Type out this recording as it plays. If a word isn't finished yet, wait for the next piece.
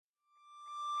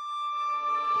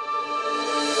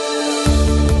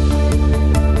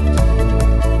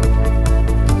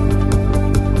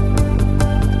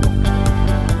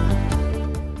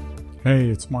Hey,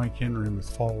 it's Mike Henry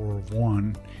with Follower of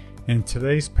One. And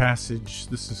today's passage,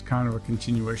 this is kind of a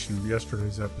continuation of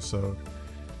yesterday's episode.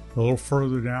 A little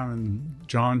further down in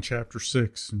John chapter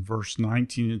 6, in verse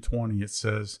 19 and 20, it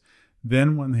says,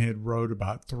 "Then when they had rowed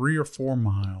about 3 or 4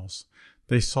 miles,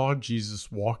 they saw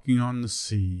Jesus walking on the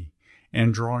sea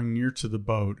and drawing near to the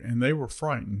boat, and they were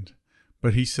frightened.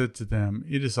 But he said to them,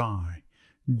 'It is I.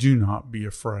 Do not be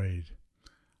afraid.'"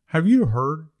 Have you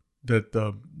heard that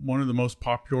one of the most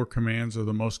popular commands, or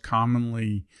the most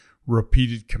commonly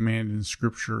repeated command in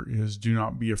Scripture, is "do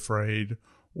not be afraid"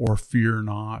 or "fear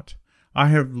not"? I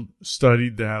have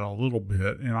studied that a little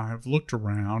bit, and I have looked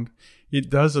around.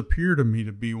 It does appear to me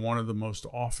to be one of the most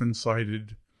often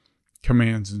cited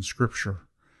commands in Scripture.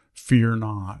 Fear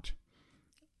not.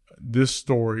 This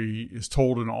story is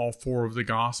told in all 4 of the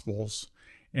Gospels.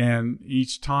 And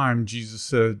each time Jesus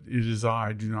said, "It is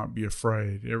I, do not be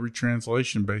afraid." Every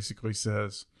translation basically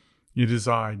says, "It is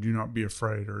I, do not be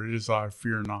afraid," or "It is I,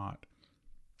 fear not."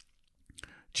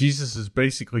 Jesus is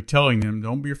basically telling them,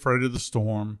 don't be afraid of the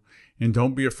storm, and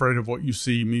don't be afraid of what you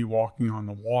see me walking on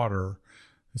the water.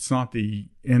 It's not the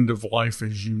end of life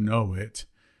as you know it.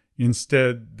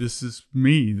 Instead, this is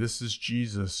me. This is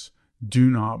Jesus. Do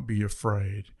not be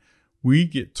afraid. We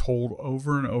get told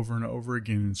over and over and over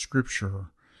again in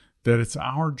Scripture that it's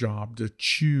our job to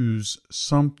choose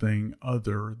something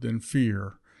other than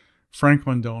fear.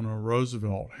 Franklin Delano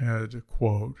Roosevelt had a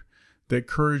quote that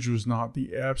courage was not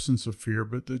the absence of fear,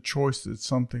 but the choice that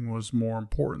something was more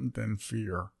important than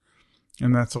fear.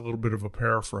 And that's a little bit of a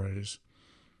paraphrase.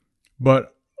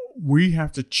 But we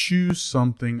have to choose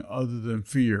something other than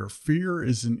fear. Fear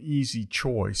is an easy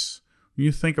choice. When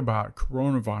you think about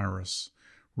coronavirus,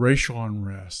 racial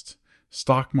unrest,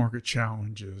 stock market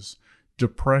challenges,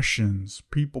 depressions,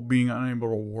 people being unable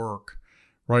to work.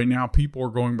 Right now, people are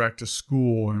going back to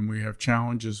school, and we have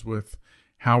challenges with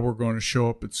how we're going to show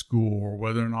up at school, or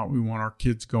whether or not we want our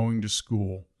kids going to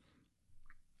school.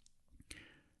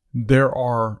 There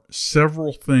are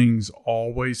several things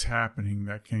always happening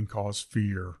that can cause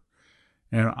fear.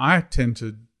 And I tend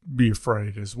to be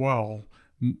afraid as well.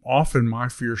 Often my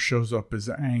fear shows up as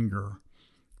anger.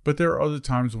 But there are other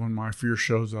times when my fear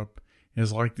shows up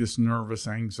as like this nervous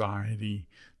anxiety.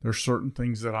 There's certain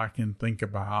things that I can think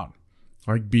about,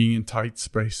 like being in tight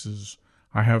spaces.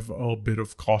 I have a little bit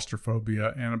of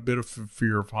claustrophobia and a bit of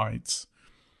fear of heights.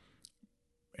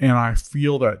 And I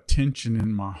feel that tension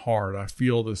in my heart. I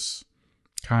feel this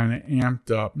kind of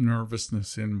amped up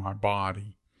nervousness in my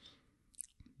body.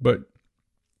 But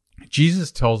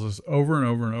Jesus tells us over and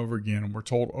over and over again, and we're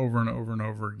told over and over and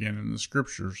over again in the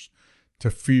Scriptures, to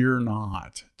fear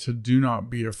not, to do not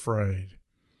be afraid.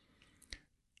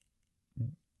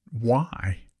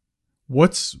 Why?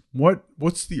 What's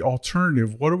the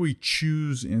alternative? What do we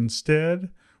choose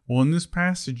instead? Well, in this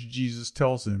passage, Jesus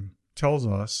tells them,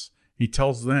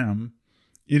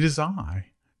 "It is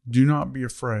I. Do not be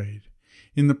afraid."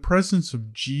 In the presence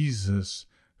of Jesus,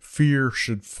 fear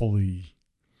should flee.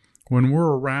 When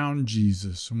we're around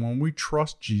Jesus, and when we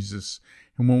trust Jesus,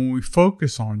 and when we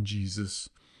focus on Jesus,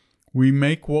 we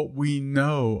make what we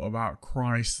know about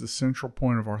Christ the central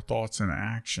point of our thoughts and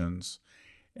actions.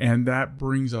 And that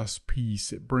brings us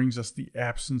peace. It brings us the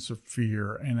absence of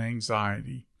fear and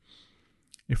anxiety.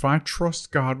 If I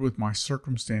trust God with my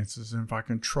circumstances, and if I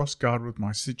can trust God with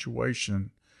my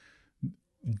situation,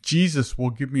 Jesus will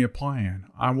give me a plan.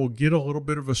 I will get a little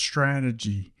bit of a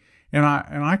strategy. And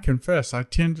I confess, I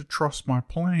tend to trust my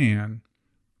plan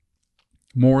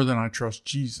more than I trust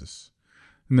Jesus.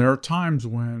 And there are times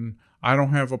when I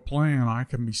don't have a plan. I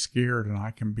can be scared and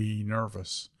I can be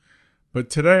nervous. But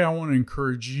today I want to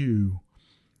encourage you.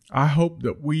 I hope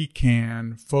that we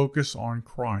can focus on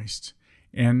Christ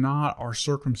and not our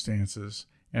circumstances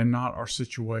and not our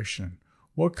situation.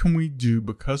 What can we do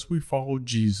because we follow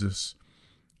Jesus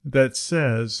that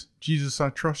says, "Jesus, I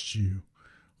trust you"?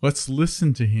 Let's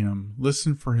listen to him.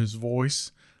 Listen for his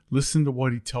voice. Listen to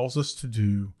what he tells us to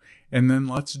do. And then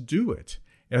let's do it.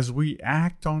 As we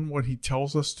act on what he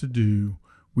tells us to do,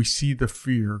 we see the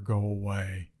fear go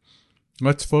away.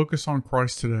 Let's focus on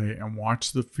Christ today and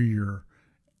watch the fear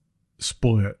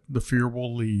split. The fear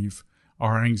will leave.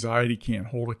 Our anxiety can't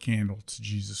hold a candle to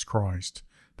Jesus Christ.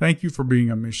 Thank you for being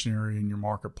a missionary in your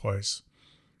marketplace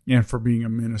and for being a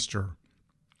minister.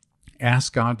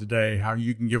 Ask God today how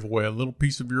you can give away a little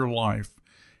piece of your life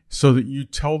so that you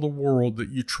tell the world that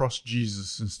you trust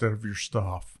Jesus instead of your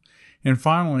stuff. And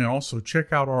finally, also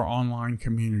check out our online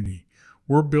community.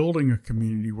 We're building a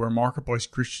community where marketplace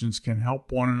Christians can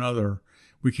help one another.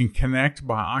 We can connect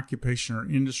by occupation or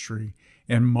industry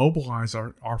and mobilize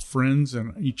our friends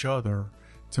and each other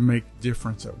to make a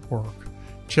difference at work.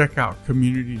 Check out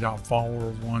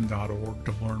community.follower1.org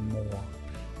to learn more.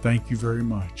 Thank you very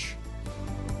much.